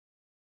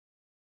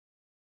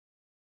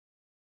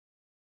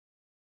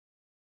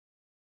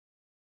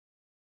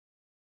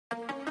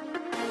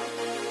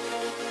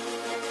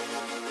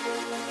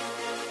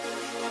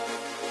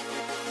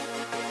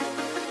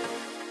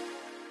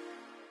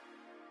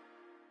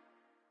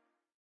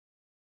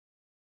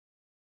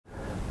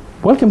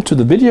Welcome to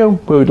the video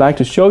where we'd like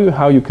to show you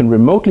how you can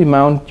remotely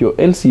mount your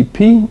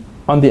LCP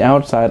on the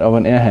outside of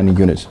an air handling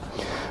unit.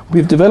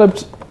 We've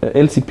developed a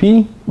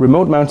LCP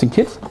remote mounting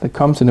kit that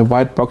comes in a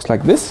white box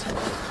like this,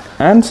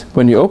 and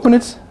when you open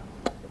it,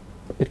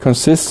 it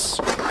consists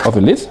of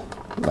a lid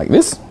like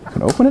this. You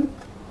can open it.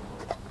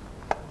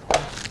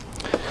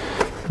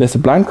 There's a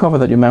blind cover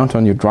that you mount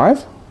on your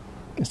drive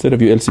instead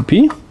of your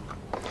LCP.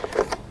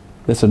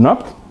 There's a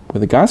knob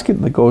with a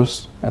gasket that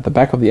goes at the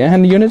back of the air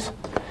handling unit,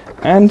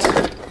 and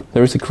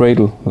there is a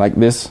cradle like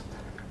this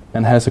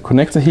and has a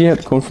connector here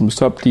that goes from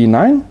sub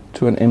D9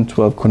 to an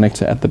M12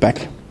 connector at the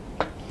back.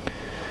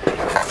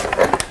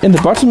 In the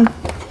bottom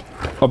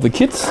of the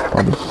kit,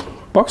 or the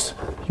box,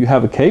 you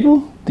have a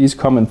cable. These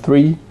come in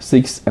 3,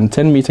 6 and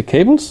 10 meter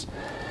cables.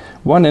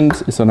 One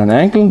end is on an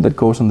angle that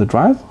goes on the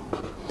drive,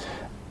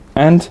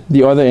 and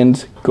the other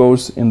end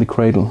goes in the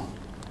cradle.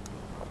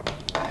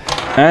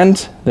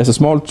 And there's a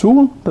small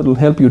tool that will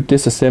help you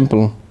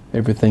disassemble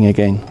everything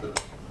again.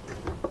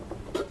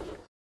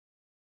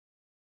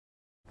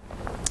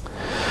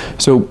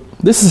 So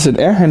this is an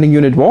air handling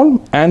unit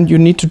wall, and you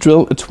need to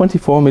drill a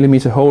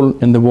 24mm hole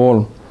in the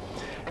wall.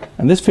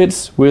 And this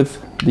fits with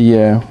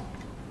the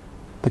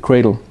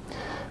cradle.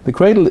 The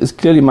cradle is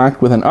clearly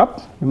marked with an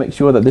up. You make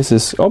sure that this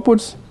is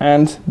upwards,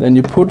 and then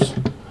you put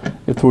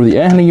it through the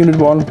air handling unit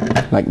wall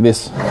like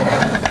this.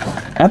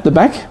 At the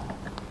back,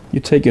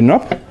 you take your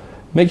knob,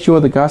 make sure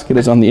the gasket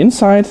is on the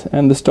inside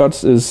and the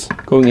studs is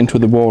going into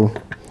the wall.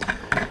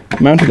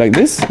 Mount it like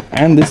this,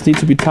 and this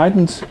needs to be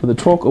tightened with a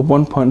torque of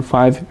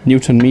 1.5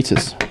 Newton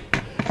meters.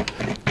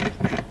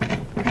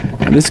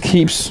 And this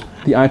keeps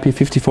the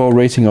IP54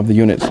 rating of the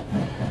unit.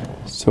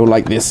 So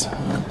like this.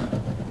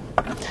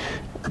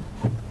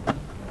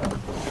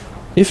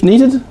 If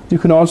needed, you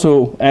can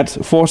also add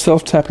 4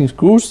 self-tapping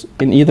screws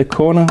in either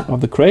corner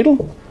of the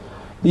cradle.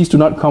 These do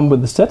not come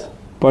with the set,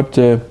 but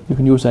you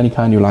can use any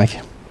kind you like.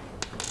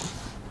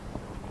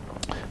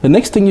 The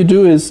next thing you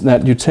do is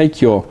that you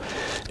take your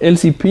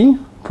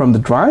LCP from the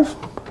drive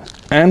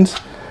and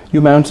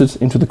you mount it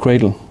into the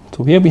cradle.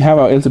 So here we have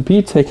our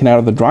LCP taken out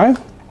of the drive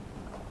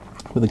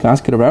with a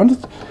gasket around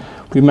it.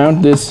 We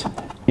mount this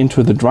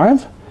into the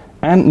drive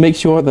and make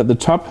sure that the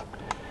top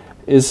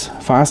is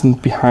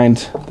fastened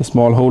behind the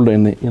small holder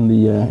in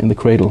the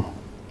cradle.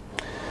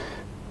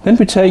 Then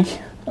we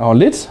take our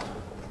lid,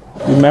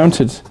 we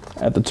mount it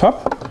at the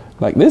top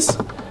like this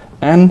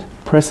and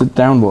press it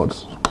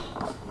downwards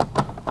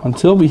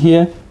until we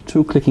hear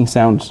 2 clicking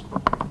sounds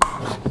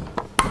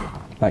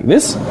like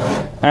this,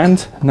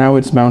 and now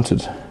it's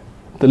mounted.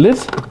 The lid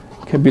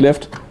can be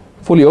left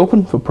fully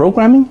open for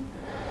programming,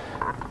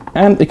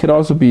 and it can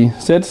also be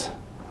set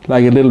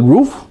like a little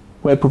roof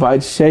where it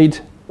provides shade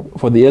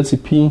for the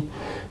LCP,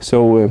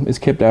 so it's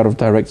kept out of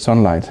direct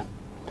sunlight.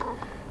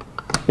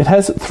 It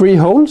has 3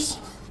 holes,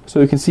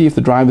 so you can see if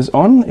the drive is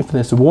on, if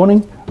there's a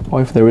warning,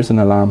 or if there is an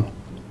alarm.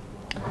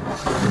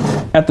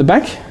 At the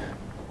back,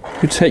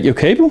 you take your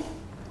cable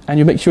and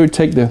you make sure you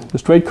take the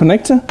straight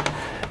connector,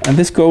 and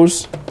this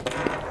goes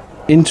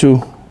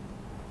into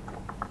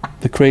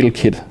the cradle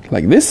kit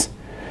like this,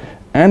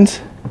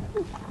 and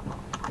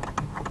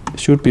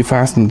should be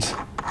fastened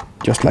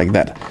just like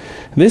that.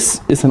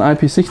 This is an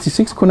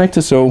IP66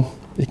 connector, so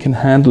it can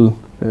handle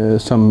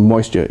some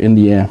moisture in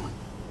the air.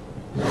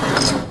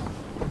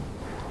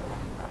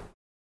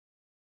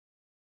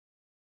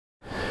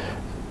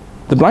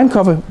 The blind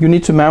cover you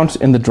need to mount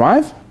in the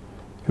drive.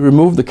 You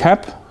remove the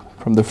cap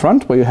from the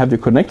front where you have your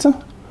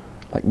connector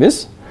like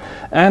this,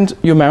 and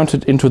you mount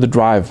it into the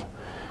drive.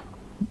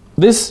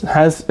 This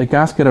has a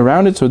gasket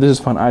around it, so this is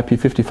for an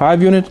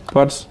IP55 unit,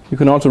 but you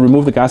can also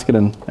remove the gasket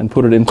and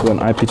put it into an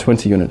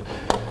IP20 unit.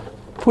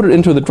 Put it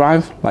into the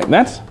drive like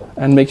that,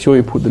 and make sure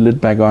you put the lid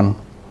back on.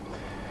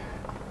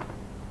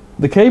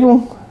 The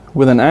cable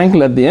with an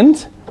angle at the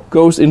end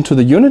goes into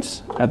the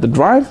unit at the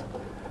drive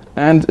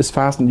and is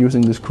fastened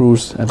using the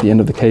screws at the end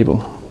of the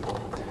cable.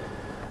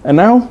 And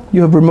now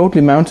you have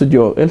remotely mounted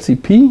your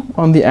LCP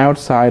on the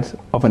outside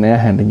of an air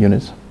handling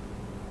unit.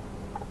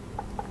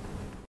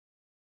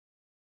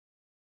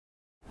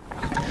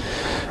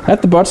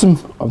 At the bottom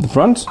of the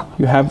front,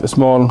 you have a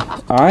small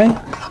eye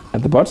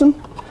at the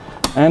bottom,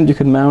 and you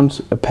can mount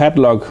a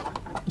padlock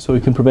so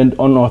you can prevent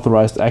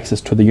unauthorized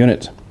access to the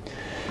unit.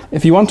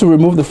 If you want to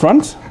remove the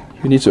front,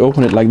 you need to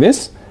open it like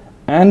this,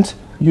 and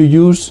you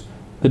use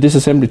the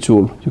disassembly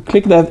tool. You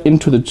click that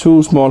into the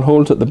 2 small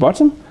holes at the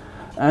bottom,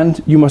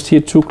 and you must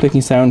hear 2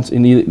 clicking sounds,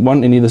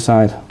 one in either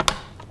side,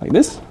 like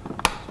this,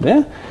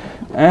 there,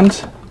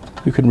 and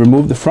you can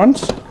remove the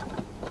front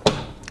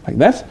like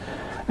that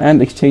and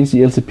exchange the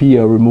LCP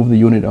or remove the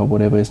unit or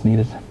whatever is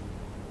needed.